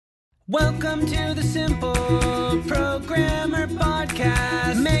Welcome to the Simple Programmer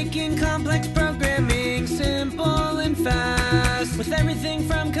Podcast, making complex programming simple and fast, with everything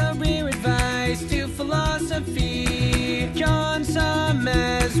from career advice to philosophy. John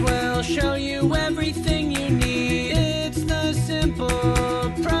Summers will show you everything you need. It's the Simple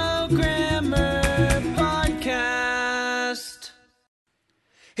Programmer Podcast.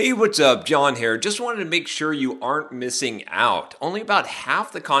 Hey, what's up? John here. Just wanted to make sure you aren't missing out. Only about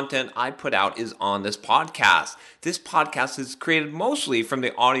half the content I put out is on this podcast. This podcast is created mostly from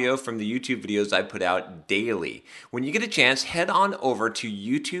the audio from the YouTube videos I put out daily. When you get a chance, head on over to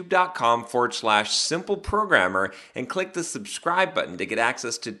youtube.com/simpleprogrammer and click the subscribe button to get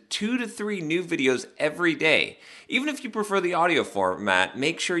access to 2 to 3 new videos every day. Even if you prefer the audio format,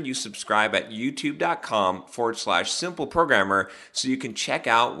 make sure you subscribe at youtube.com/simpleprogrammer so you can check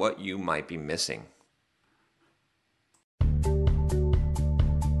out what you might be missing.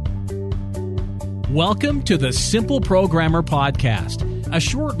 Welcome to the Simple Programmer Podcast, a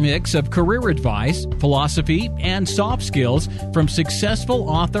short mix of career advice, philosophy, and soft skills from successful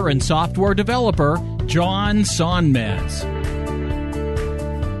author and software developer John Sonmez.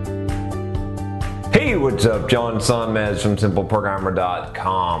 Hey, what's up? John Sonmez from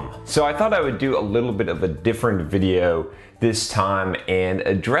simpleprogrammer.com. So I thought I would do a little bit of a different video this time and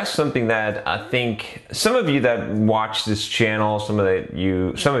address something that I think some of you that watch this channel, some of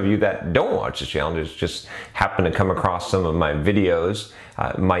you that don't watch this channel, just happen to come across some of my videos,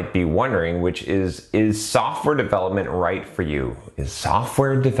 might be wondering, which is software development right for you? Is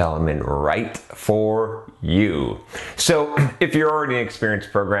software development right for you? So if you're already an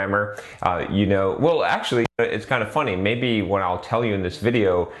experienced programmer, well, actually, it's kind of funny. Maybe what I'll tell you in this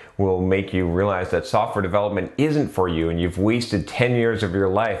video will make you realize that software development isn't for you and you've wasted 10 years of your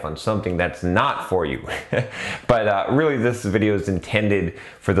life on something that's not for you. But really, this video is intended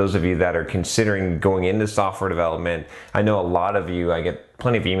for those of you that are considering going into software development. I know a lot of you, I get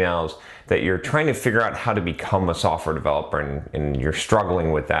plenty of emails that you're trying to figure out how to become a software developer and you're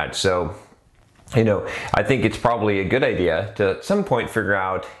struggling with that. So, I think it's probably a good idea to at some point figure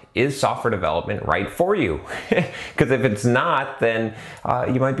out, is software development right for you? Because if it's not, then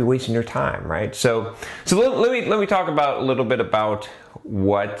you might be wasting your time, right? So let me talk about a little bit about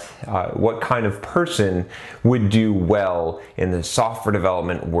what kind of person would do well in the software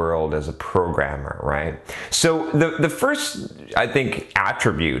development world as a programmer, right? So the first, I think,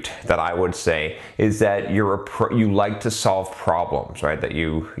 attribute that I would say is that you like to solve problems, right? That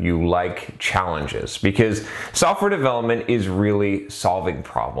you like challenges, because software development is really solving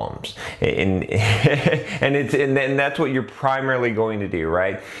problems, and that's what you're primarily going to do,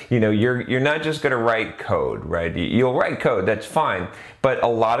 right? You're not just going to write code, right? You'll write code, that's fine. But a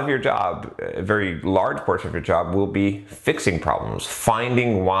lot of your job, a very large portion of your job, will be fixing problems,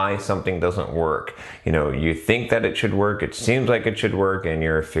 finding why something doesn't work. You think that it should work, it seems like it should work, and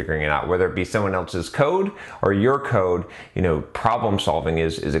you're figuring it out. Whether it be someone else's code or your code, problem solving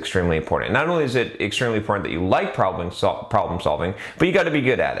is extremely important. Not only is it extremely important that you like problem solving, but you got to be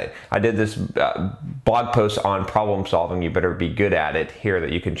good at it. I did this blog post on problem solving. You better be good at it here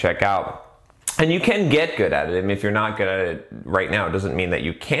that you can check out. And you can get good at it. I mean, if you're not good at it right now, it doesn't mean that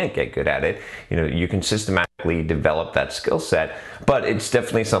you can't get good at it. You can systematically develop that skill set, but it's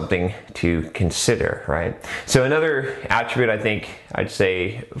definitely something to consider, right? So another attribute I think I'd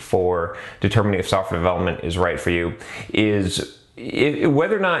say for determining if software development is right for you is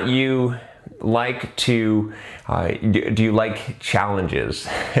whether or not you like to, do you like challenges?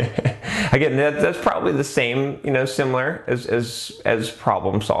 Again, that's probably the same, similar as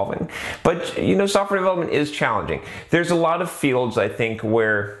problem solving. But, software development is challenging. There's a lot of fields, I think,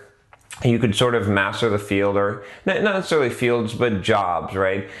 where you could sort of master the field, or not necessarily fields, but jobs,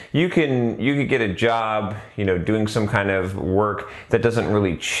 right? You could get a job, doing some kind of work that doesn't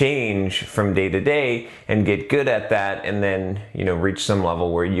really change from day to day, and get good at that, and then reach some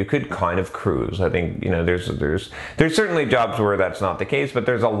level where you could kind of cruise. I think there's certainly jobs where that's not the case, but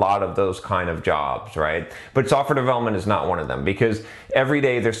there's a lot of those kind of jobs, right? But software development is not one of them, because every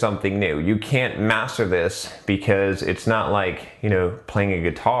day there's something new. You can't master this because it's not like playing a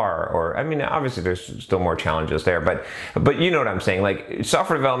guitar, or obviously there's still more challenges there, but you know what I'm saying. Like,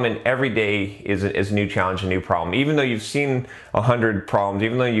 software development every day is a new challenge, a new problem. Even though you've seen 100 problems,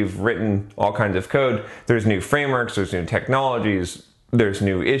 even though you've written all kinds of code, there's new frameworks, there's new technologies, there's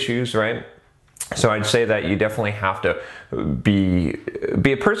new issues, right? So I'd say that you definitely have to be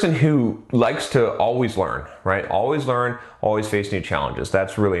a person who likes to always learn, right? Always learn, always face new challenges.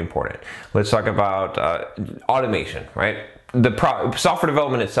 That's really important. Let's talk about automation, right? software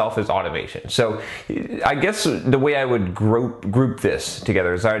development itself is automation. So I guess the way I would group this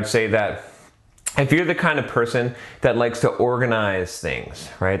together is I would say that if you're the kind of person that likes to organize things,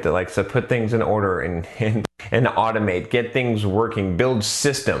 right, that likes to put things in order and automate, get things working, build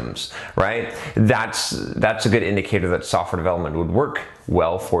systems, right, that's a good indicator that software development would work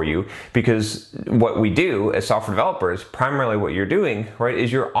well for you, because what we do as software developers, primarily what you're doing, right,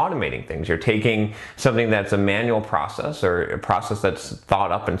 is you're automating things. You're taking something that's a manual process or a process that's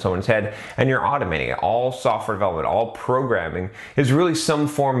thought up in someone's head, and you're automating it. All software development, all programming is really some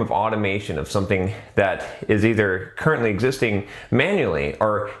form of automation of something that is either currently existing manually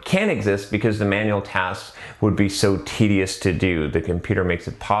or can exist because the manual tasks would be so tedious to do. The computer makes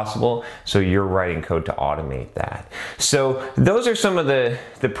it possible, so you're writing code to automate that. So those are some of the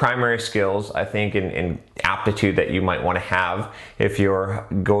primary skills, I think, in aptitude that you might want to have if you're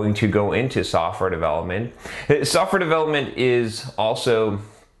going to go into software development. Software development is also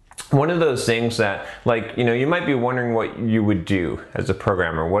one of those things that, like, you might be wondering what you would do as a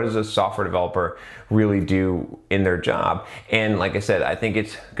programmer. What does a software developer really do in their job? And like I said, I think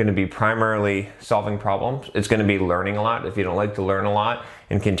it's going to be primarily solving problems. It's going to be learning a lot. If you don't like to learn a lot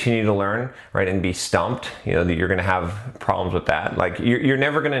and continue to learn, right, and be stumped, that you're going to have problems with that. Like, you're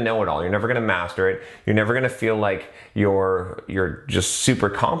never going to know it all. You're never going to master it. You're never going to feel like you're just super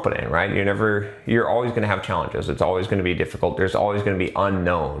competent, right? You're always going to have challenges. It's always going to be difficult. There's always going to be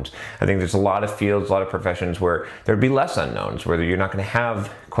unknowns. I think there's a lot of fields, a lot of professions where there'd be less unknowns, where you're not going to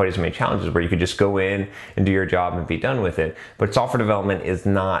have quite as many challenges, where you could just go in and do your job and be done with it. But software development is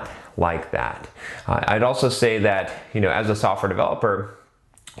not like that. I'd also say that, as a software developer,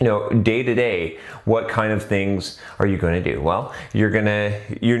 day to day, what kind of things are you going to do? Well, you're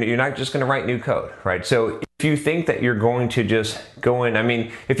not just going to write new code, right? So if you think that you're going to just go in,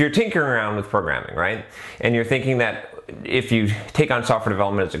 if you're tinkering around with programming, right, and you're thinking that if you take on software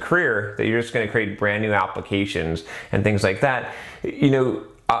development as a career, that you're just going to create brand new applications and things like that,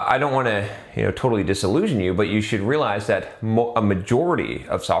 I don't want to totally disillusion you, but you should realize that a majority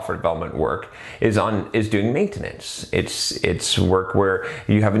of software development work is doing maintenance. It's work where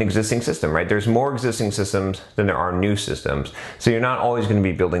you have an existing system, right? There's more existing systems than there are new systems. So you're not always going to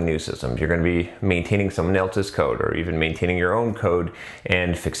be building new systems. You're going to be maintaining someone else's code, or even maintaining your own code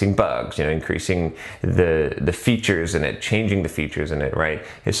and fixing bugs, increasing the features in it, changing the features in it, right?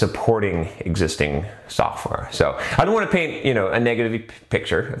 Is supporting existing software. So I don't want to paint, a negative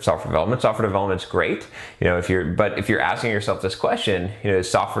picture of software development. Software development's great, if you're asking yourself this question, is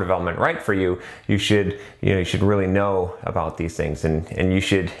software development right for you? You should really know about these things, and you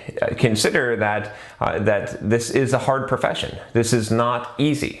should consider that this is a hard profession. This is not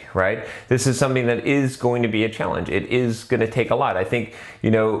easy, right? This is something that is going to be a challenge. It is going to take a lot. I think,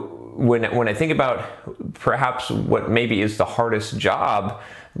 when I think about perhaps what maybe is the hardest job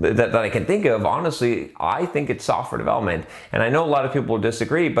that I can think of, honestly, I think it's software development. And I know a lot of people will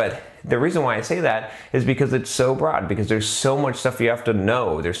disagree, but the reason why I say that is because it's so broad, because there's so much stuff you have to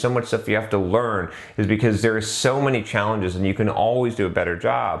know, there's so much stuff you have to learn, is because there are so many challenges and you can always do a better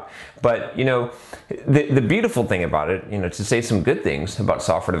job. But, the beautiful thing about it, to say some good things about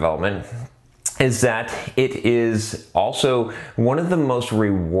software development, is that it is also one of the most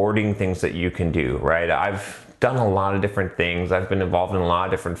rewarding things that you can do, right? I've done a lot of different things. I've been involved in a lot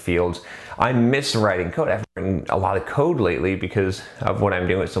of different fields. I miss writing code. I've written a lot of code lately because of what I'm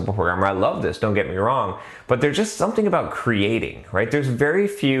doing with Simple Programmer. I love this, don't get me wrong, but there's just something about creating, right? There's very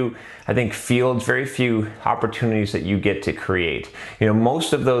few, I think, fields, very few opportunities that you get to create.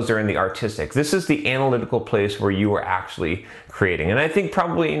 Most of those are in the artistic. This is the analytical place where you are actually creating. And I think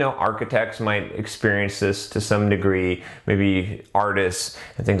probably, architects might experience this to some degree, maybe artists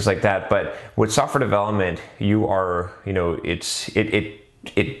and things like that. But with software development, you are,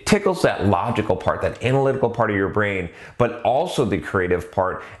 it tickles that logical part, that analytical part of your brain, but also the creative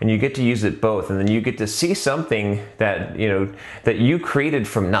part, and you get to use it both. And then you get to see something that, that you created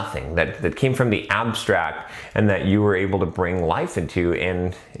from nothing, that came from the abstract, and that you were able to bring life into.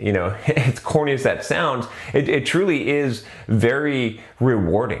 And, as corny as that sounds, it truly is very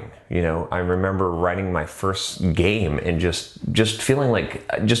rewarding. I remember writing my first game and just feeling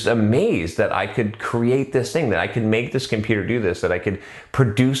just amazed that I could create this thing, that I could make this computer do this, that I could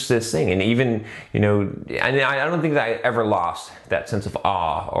produce this thing. And even, and I don't think that I ever lost that sense of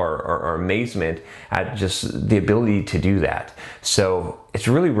awe or amazement at just the ability to do that. So it's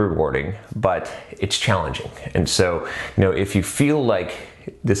really rewarding, but it's challenging. And so, if you feel like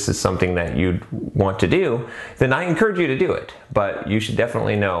this is something that you'd want to do, then I encourage you to do it. But you should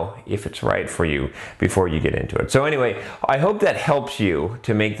definitely know if it's right for you before you get into it. So anyway, I hope that helps you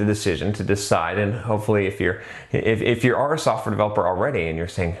to make the decision, to decide, and hopefully if you are a software developer already and you're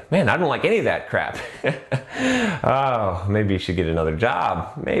saying, man, I don't like any of that crap. Oh, maybe you should get another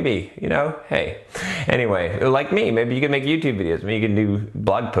job. Maybe, hey. Anyway, like me, maybe you can make YouTube videos. Maybe you can do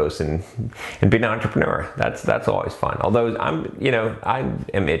blog posts and be an entrepreneur. That's always fun. Although I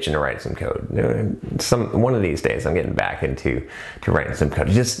am itching to write some code. One of these days I'm getting back into writing some code.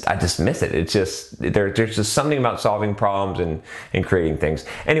 I just miss it. It's just there's just something about solving problems and creating things.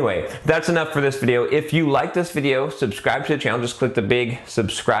 Anyway, that's enough for this video. If you like this video, subscribe to the channel. Just click the big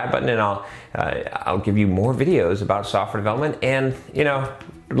subscribe button, and I'll give you more videos about software development. And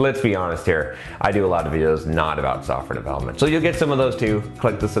let's be honest here, I do a lot of videos not about software development, so you'll get some of those too.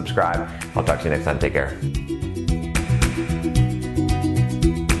 Click the subscribe. I'll talk to you next time. Take care.